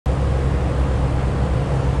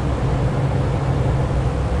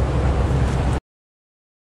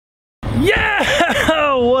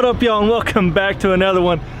What up, y'all, and welcome back to another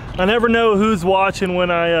one. I never know who's watching when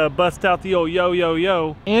I bust out the old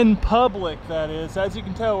yo. In public, that is. As you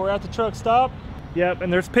can tell, we're at the truck stop. Yep,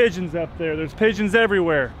 and there's pigeons up there. There's pigeons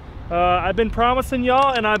everywhere. I've been promising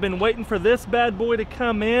y'all, and I've been waiting for this bad boy to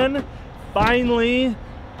come in. Finally,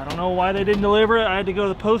 I don't know why they didn't deliver it. I had to go to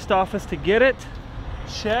the post office to get it.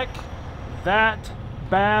 Check that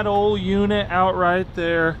bad old unit out right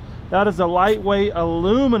there. That is a lightweight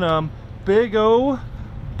aluminum big O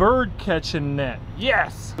bird catching net.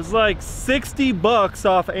 Yes, it's like 60 bucks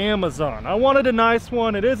off Amazon. I wanted a nice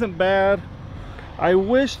one. It isn't bad. I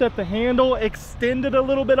wish that the handle extended a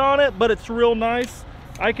little bit on it, but it's real nice.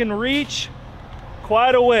 I can reach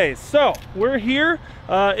quite a ways. So we're here.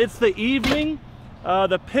 It's the evening.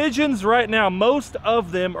 The pigeons right now, most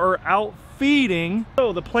of them are out feeding.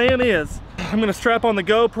 So the plan is, I'm gonna strap on the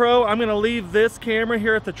GoPro. I'm gonna leave this camera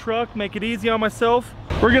here at the truck, make it easy on myself.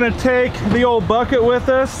 We're gonna take the old bucket with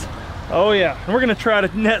us. Oh yeah, and we're gonna try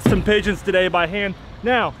to net some pigeons today by hand.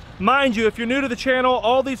 Now, mind you, if you're new to the channel,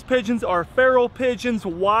 all these pigeons are feral pigeons,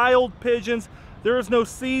 wild pigeons. There is no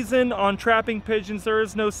season on trapping pigeons. There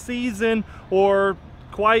is no season, or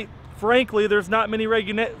quite frankly, there's not many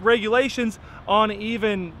regulations on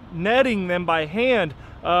even netting them by hand.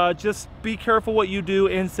 Just be careful what you do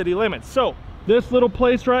in city limits. So this little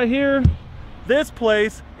place right here, this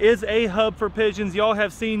place is a hub for pigeons. Y'all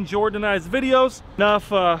have seen Jordan and I's videos. Enough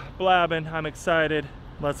blabbing. I'm excited.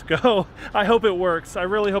 Let's go. I hope it works. I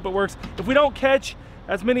really hope it works. If we don't catch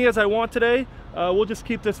as many as I want today, we'll just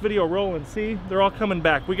keep this video rolling. See, they're all coming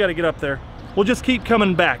back. We got to get up there. We'll just keep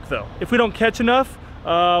coming back though. If we don't catch enough,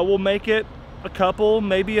 we'll make it a couple,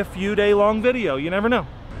 maybe a few day long video. You never know.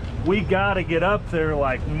 We got to get up there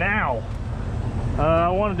like now. I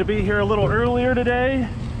wanted to be here a little earlier today,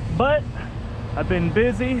 but I've been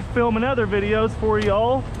busy filming other videos for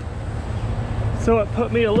y'all, so it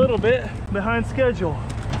put me a little bit behind schedule.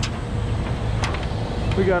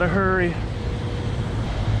 We gotta hurry.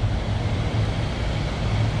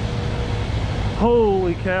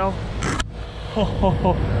 Holy cow.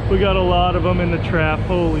 Oh, we got a lot of them in the trap.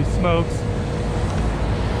 Holy smokes.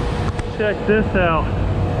 Check this out.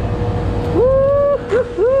 Woo!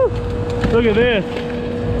 Look at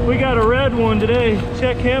this. We got a red one today.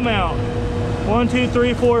 Check him out. 1, 2,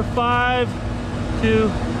 3, 4, 5, 2,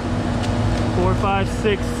 4, 5,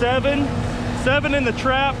 6, 7. 7 in the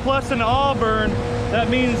trap plus an auburn. That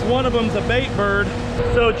means one of them's a bait bird.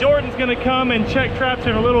 So Jordan's gonna come and check traps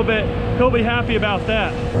in a little bit. He'll be happy about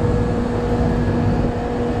that.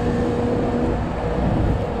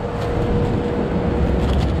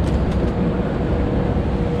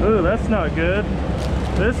 Ooh, that's not good.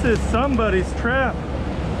 This is somebody's trap.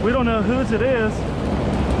 We don't know whose it is.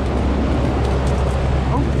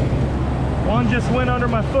 One just went under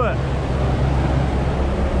my foot.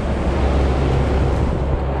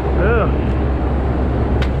 Ugh.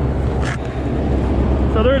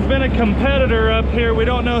 So there's been a competitor up here. We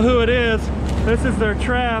don't know who it is. This is their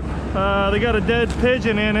trap. They got a dead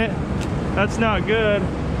pigeon in it. That's not good.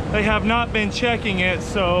 They have not been checking it,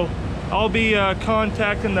 so I'll be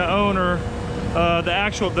contacting the owner,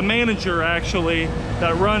 the manager actually,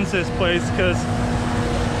 that runs this place, because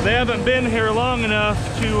they haven't been here long enough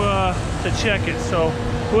to check it. So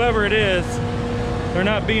whoever it is, they're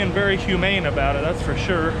not being very humane about it, that's for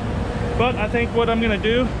sure. But I think what I'm gonna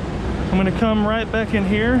do, I'm gonna come right back in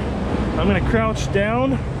here. I'm gonna crouch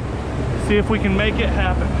down, see if we can make it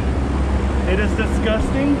happen. It is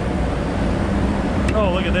disgusting.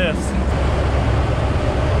 Oh, look at this.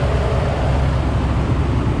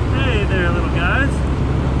 Hey there, little guys.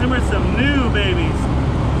 Them are some new babies.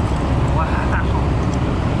 Wow.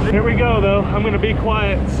 Here we go though. I'm gonna be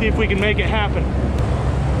quiet and see if we can make it happen.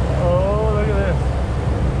 Oh, look at this.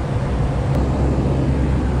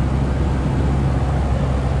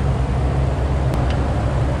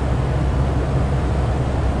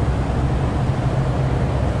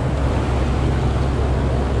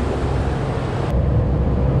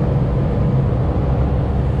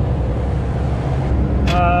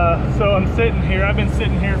 So I'm sitting here, I've been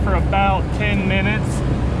sitting here for about 10 minutes,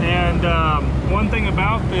 and one thing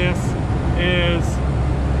about this is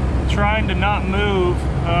trying to not move.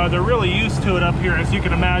 They're really used to it up here, as you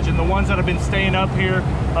can imagine. The ones that have been staying up here,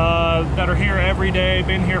 that are here every day,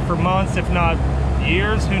 been here for months, if not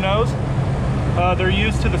years, who knows. They're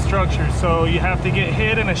used to the structure, so you have to get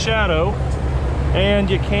hid in a shadow and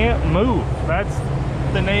you can't move. That's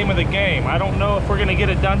the name of the game. I don't know if we're gonna get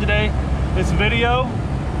it done today. This video,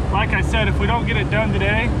 like I said, if we don't get it done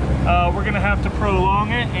today, we're gonna have to prolong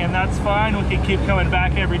it, and that's fine. We can keep coming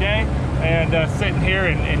back every day and sitting here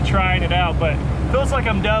and trying it out. But it feels like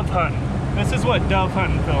I'm dove hunting. This is what dove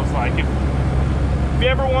hunting feels like. If you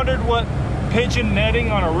ever wondered what pigeon netting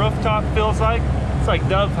on a rooftop feels like, it's like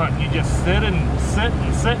dove hunting. You just sit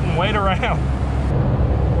and wait around.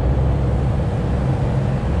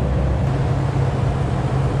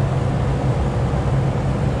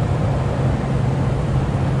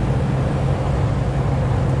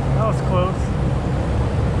 That was close.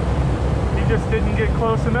 He just didn't get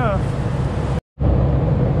close enough.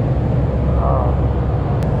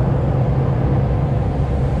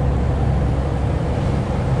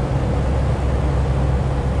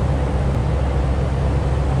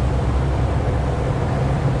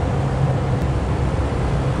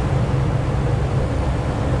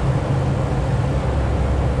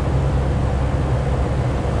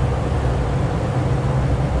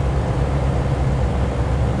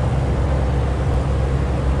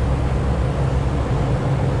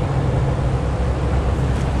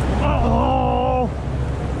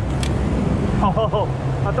 Oh,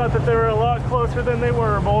 I thought that they were a lot closer than they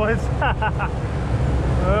were, boys.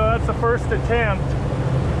 Well, that's the first attempt.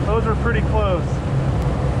 Those were pretty close.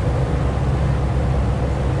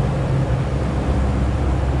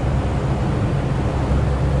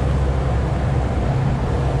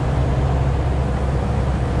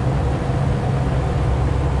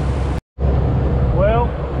 Well,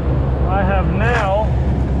 I have now,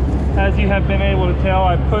 as you have been able to tell,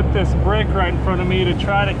 I put this brick right in front of me to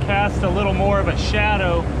try to cast a little more of a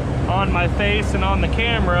shadow on my face and on the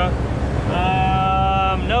camera.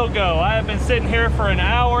 No go. I have been sitting here for an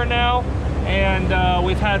hour now, and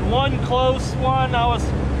we've had one close one. I was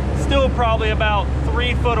still probably about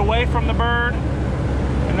 3 foot away from the bird,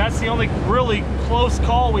 and that's the only really close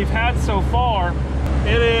call we've had so far.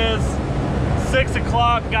 It is 6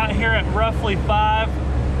 o'clock, got here at roughly 5.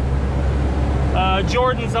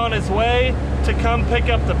 Jordan's on his way to come pick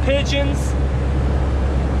up the pigeons.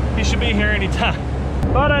 He should be here anytime.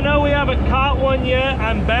 But I know we haven't caught one yet.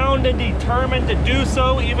 I'm bound and determined to do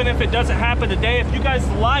so, even if it doesn't happen today. If you guys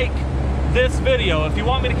like this video, if you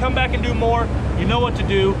want me to come back and do more, you know what to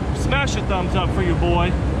do. Smash a thumbs up for your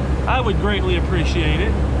boy. I would greatly appreciate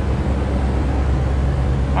it.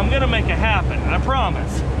 I'm gonna make it happen, I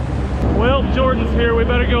promise. Well, Jordan's here. We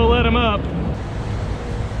better go let him up.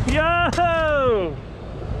 Yo!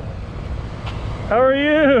 How are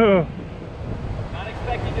you? Not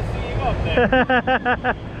expecting to see you up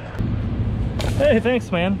there. Hey,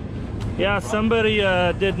 thanks, man. Yeah, somebody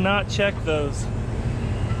did not check those.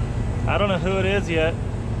 I don't know who it is yet.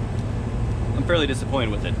 I'm fairly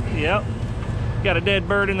disappointed with it. Yep. Got a dead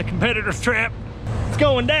bird in the competitor's trap. It's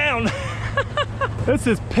going down. This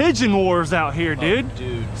is pigeon wars out here, dude. Oh,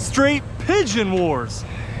 dude. Straight pigeon wars.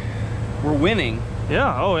 We're winning.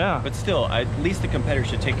 Yeah, oh yeah. But still, at least the competitor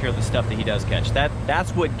should take care of the stuff that he does catch.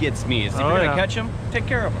 That's what gets me, is if you're gonna catch him, take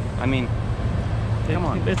care of him. I mean, come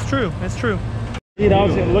on. It's true, it's true. Dude,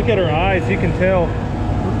 look at her eyes, you can tell.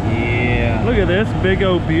 Yeah. Look at this big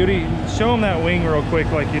old beauty. Show him that wing real quick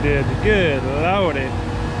like you did. Good lordy.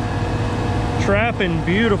 Trapping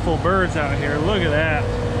beautiful birds out here, look at that.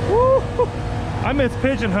 Woo! I miss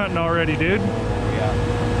pigeon hunting already, dude.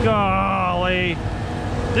 Yeah. Golly.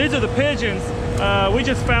 These are the pigeons. We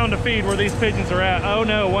just found a feed where these pigeons are at. Oh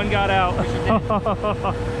no, one got out.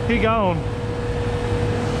 He gone.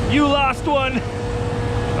 You lost one.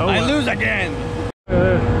 Oh, I lose again.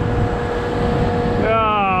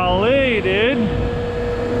 Golly, dude.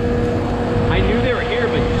 I knew they were here,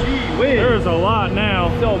 but gee whiz. There's a lot now.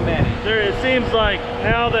 So many. It seems like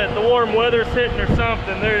now that the warm weather's hitting or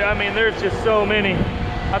something, I mean, there's just so many.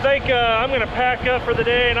 I think I'm gonna pack up for the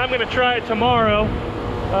day and I'm gonna try it tomorrow.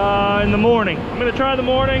 In the morning. I'm gonna try the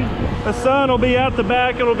morning. The sun will be out the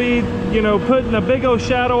back. It'll be, you know, putting a big old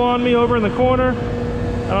shadow on me over in the corner.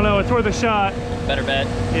 I don't know, it's worth a shot. Better bet.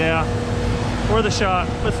 Yeah, worth a shot.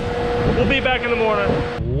 We'll be back in the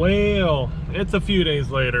morning. Well, it's a few days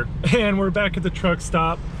later and we're back at the truck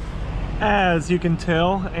stop, as you can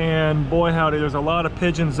tell, and boy howdy, there's a lot of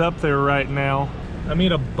pigeons up there right now. I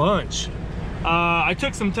mean, a bunch. I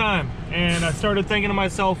took some time and I started thinking to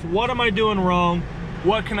myself, what am I doing wrong?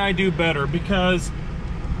 What can I do better? Because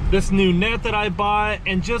this new net that I bought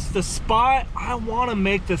and just the spot, I want to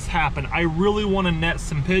make this happen. I really want to net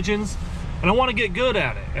some pigeons and I want to get good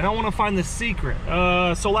at it and I want to find the secret.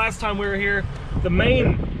 So last time we were here, the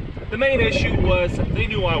main issue was they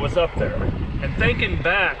knew I was up there. And thinking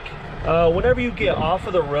back, whenever you get off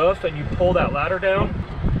of the roof and you pull that ladder down,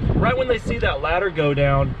 right when they see that ladder go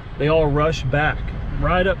down, they all rush back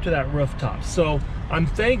right up to that rooftop. So I'm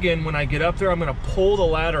thinking when I get up there, I'm gonna pull the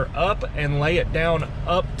ladder up and lay it down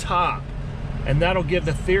up top. And that'll give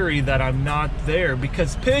the theory that I'm not there,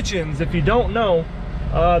 because pigeons, if you don't know,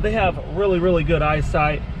 They have really good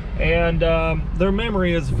eyesight, and their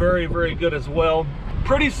memory is very good as well.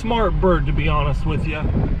 Pretty smart bird, to be honest with you,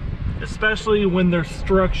 especially when they're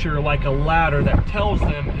structured like a ladder that tells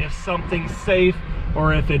them if something's safe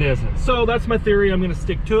or if it isn't. So that's my theory. I'm going to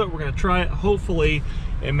stick to it. We're going to try it. Hopefully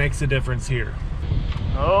it makes a difference here.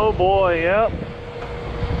 Oh boy, yep.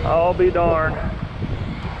 I'll be darned.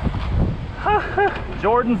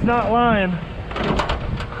 Jordan's not lying.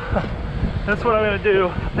 That's what I'm going to do.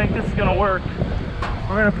 I think this is going to work.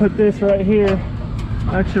 We're going to put this right here.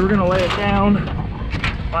 Actually, we're going to lay it down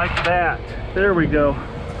like that. There we go.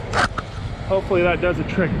 Hopefully that does a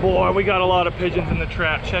trick. Boy, we got a lot of pigeons in the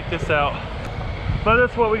trap. Check this out. But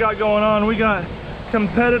that's what we got going on. We got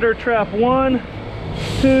competitor trap 1,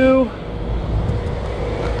 2,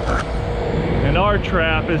 and our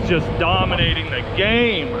trap is just dominating the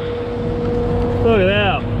game. Look at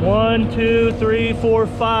that. 1, 2, 3, 4,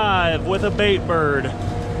 5 with a bait bird.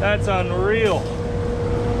 That's unreal.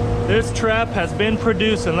 This trap has been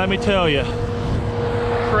producing, let me tell you.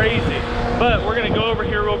 Crazy. But we're gonna go over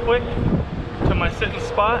here real quick to my sitting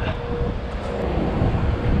spot.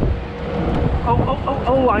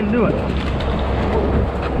 Oh, I knew it.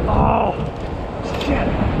 Oh, shit.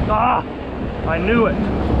 Ah, I knew it.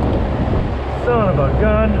 Son of a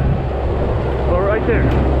gun. Oh, right there.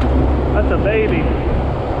 That's a baby.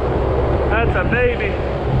 That's a baby.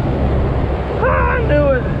 Ah, I knew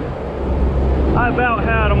it. I about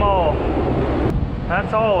had them all.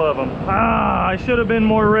 That's all of them. Ah, I should have been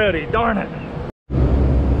more ready. Darn it.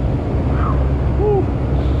 Whew.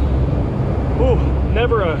 Ooh,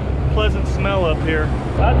 never a pleasant smell up here.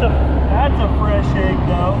 That's a fresh egg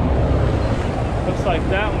though. Looks like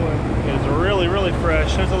that one is really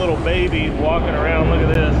fresh. There's a little baby walking around. Look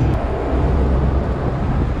at this.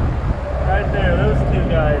 Right there, those two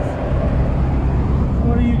guys.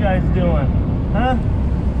 What are you guys doing? Huh?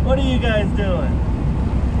 What are you guys doing?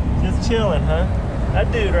 Just chilling, huh?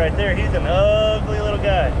 That dude right there, he's an ugly little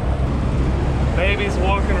guy. Babies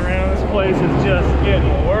walking around. This place is just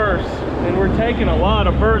getting worse. And we're taking a lot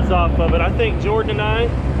of birds off of it. I think Jordan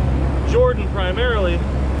primarily,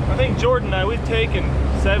 I think Jordan and I, we've taken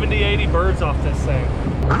 70, 80 birds off this thing.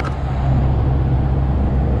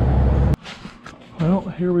 Well,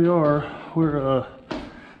 here we are. We're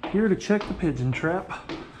here to check the pigeon trap.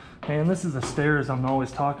 And this is the stairs I'm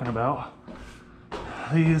always talking about.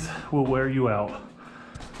 These will wear you out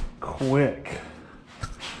quick.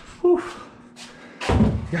 Whew.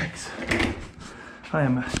 Yikes. I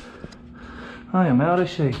am out of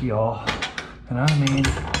shape, y'all. And I mean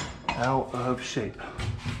out of shape.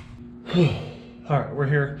 All right, we're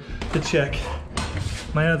here to check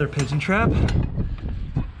my other pigeon trap.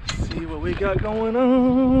 See what we got going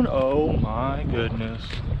on. Oh my goodness.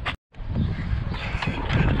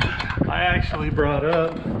 I actually brought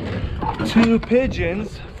up 2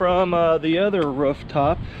 pigeons from the other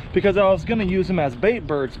rooftop because I was gonna use them as bait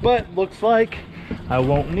birds, but looks like I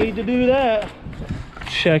won't need to do that.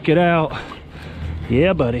 Check it out.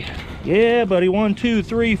 Yeah, buddy. Yeah, buddy. 1, 2,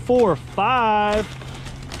 3, 4, 5.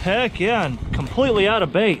 Heck yeah, and completely out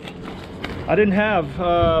of bait. I didn't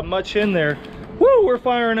have much in there. Woo, we're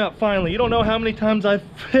firing up finally. You don't know how many times I've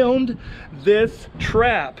filmed this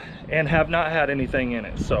trap and have not had anything in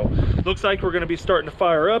it. So looks like we're gonna be starting to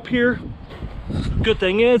fire up here. Good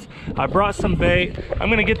thing is I brought some bait. I'm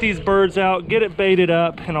gonna get these birds out, get it baited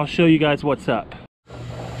up, and I'll show you guys what's up.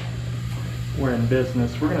 We're in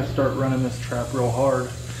business. We're gonna start running this trap real hard.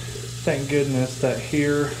 Thank goodness that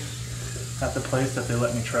here at the place that they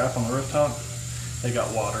let me trap on the rooftop, they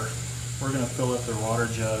got water. We're gonna fill up their water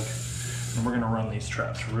jug and we're gonna run these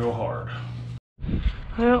traps real hard.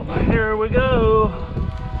 Well, here we go.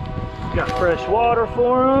 Got fresh water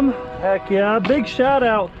for them. Heck yeah, big shout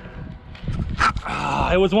out.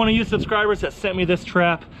 It was one of you subscribers that sent me this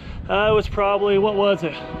trap. It was probably, what was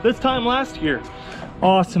it? This time last year.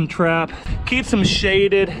 Awesome trap. Keeps them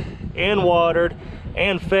shaded and watered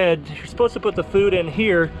and fed. You're supposed to put the food in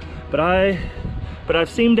here, but I've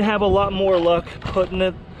seemed to have a lot more luck putting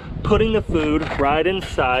the food right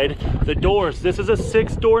inside the doors. This is a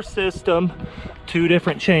 6-door system, 2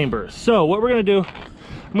 different chambers. So what we're gonna do,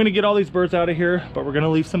 I'm gonna get all these birds out of here, but we're gonna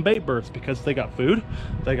leave some bait birds because they got food,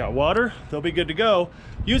 they got water, they'll be good to go.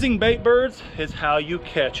 Using bait birds is how you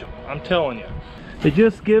catch them, I'm telling you. It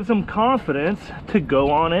just gives them confidence to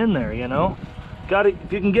go on in there, you know?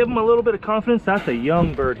 If you can give them a little bit of confidence, that's a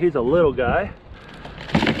young bird, he's a little guy.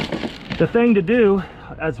 The thing to do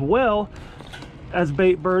as well as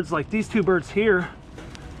bait birds, like these 2 birds here,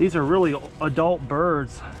 these are really adult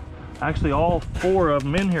birds. Actually all 4 of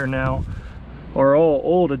them in here now. are all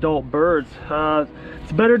old adult birds.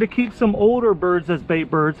 It's better to keep some older birds as bait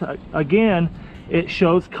birds. Again, it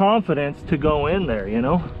shows confidence to go in there, you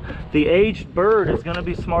know. The aged bird is going to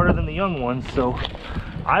be smarter than the young one, so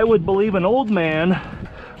I would believe an old man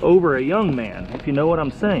over a young man, if you know what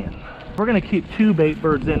I'm saying. We're going to keep 2 bait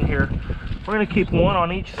birds in here. We're going to keep 1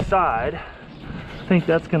 on each side. I think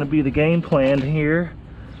that's going to be the game plan here.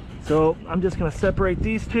 So I'm just going to separate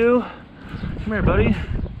these 2. Come here, buddy.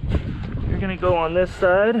 You're going to go on this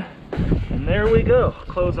side, and there we go.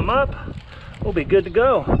 Close them up. We'll be good to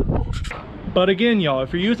go. But again, y'all,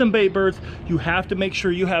 if you're using bait birds, you have to make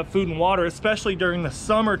sure you have food and water, especially during the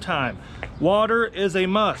summertime. Water is a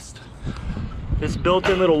must. This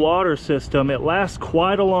built-in little water system, it lasts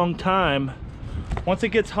quite a long time. Once it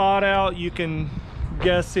gets hot out, you can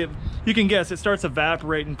guess it starts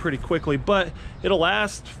evaporating pretty quickly, but it'll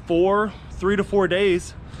last 3 to 4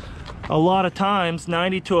 days. A lot of times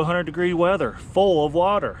 90 to 100 degree weather, full of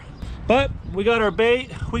water. But we got our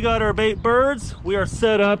bait, we got our bait birds, we are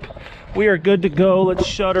set up, we are good to go. Let's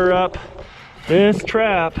shut her up. This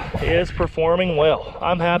trap is performing well.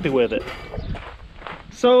 I'm happy with it.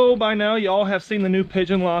 So by now y'all have seen the new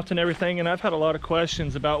pigeon loft and everything, and I've had a lot of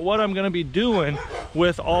questions about what I'm going to be doing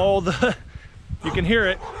with all the you can hear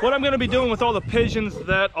it, what I'm going to be doing with all the pigeons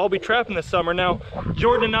that I'll be trapping this summer. Now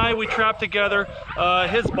Jordan and I, we trap together.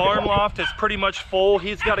 His barn loft is pretty much full.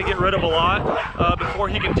 He's got to get rid of a lot before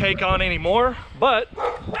he can take on any more, but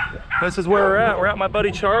this is where we're at my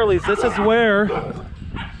buddy Charlie's. This is where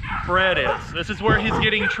Fred is. This is where he's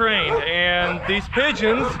getting trained, and these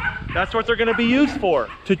pigeons, that's what they're going to be used for,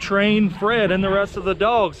 to train Fred and the rest of the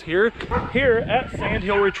dogs here at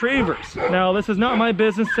Sandhill Retrievers. Now this is not my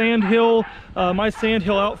business. Sandhill, my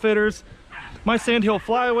Sandhill Outfitters, my Sandhill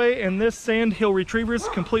Flyway, and this Sandhill Retrievers,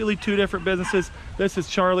 completely 2 different businesses. This is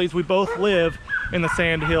Charlie's. We both live in the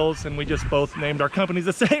Sandhills, and we just both named our companies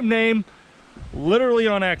the same name, literally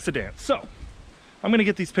on accident. So I'm gonna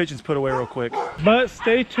get these pigeons put away real quick. But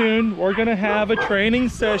stay tuned, we're gonna have a training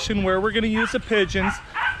session where we're gonna use the pigeons.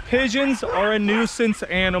 Pigeons are a nuisance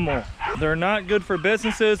animal. They're not good for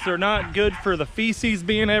businesses. They're not good for the feces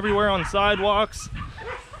being everywhere on sidewalks.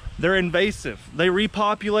 They're invasive. They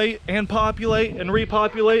repopulate and populate and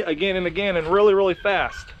repopulate again and again, and really, really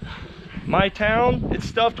fast. My town, it's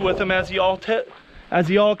stuffed with them, as y'all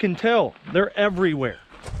can tell. They're everywhere.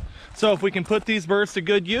 So if we can put these birds to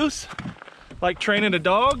good use, like training a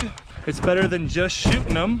dog, it's better than just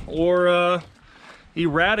shooting them or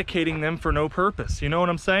eradicating them for no purpose. You know what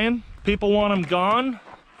I'm saying? People want them gone.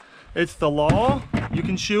 It's the law. You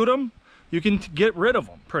can shoot them, you can get rid of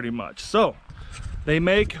them pretty much. So they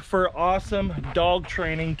make for awesome dog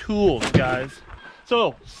training tools, guys.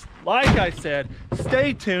 So like I said,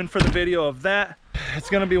 stay tuned for the video of that. It's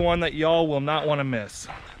gonna be one that y'all will not want to miss.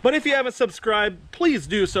 But if you haven't subscribed, please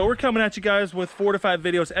do so. We're coming at you guys with 4 to 5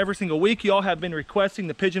 videos every single week. Y'all have been requesting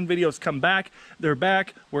the pigeon videos come back. They're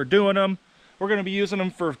back. We're doing them. We're going to be using them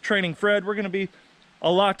for training Fred. We're going to be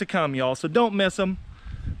a lot to come, y'all, so don't miss them.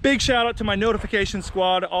 Big shout out to my notification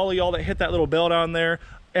squad, all of y'all that hit that little bell down there.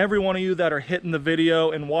 Every one of you that are hitting the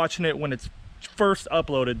video and watching it when it's first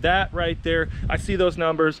uploaded. That right there, I see those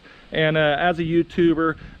numbers, and as a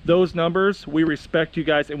YouTuber, those numbers, we respect you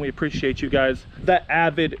guys and we appreciate you guys, the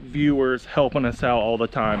avid viewers helping us out all the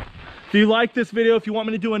time. If you like this video, if you want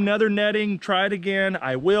me to do another netting, try it again,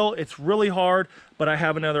 I will. It's really hard, but I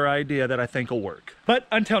have another idea that I think will work. But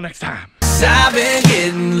until next time. I've been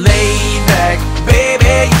getting laid back,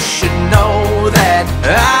 baby, you should know that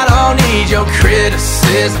I don't need your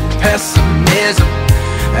criticism, pessimism.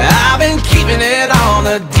 I've been keeping it on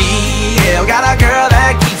the DL, got a girl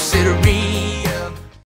that keeps it real.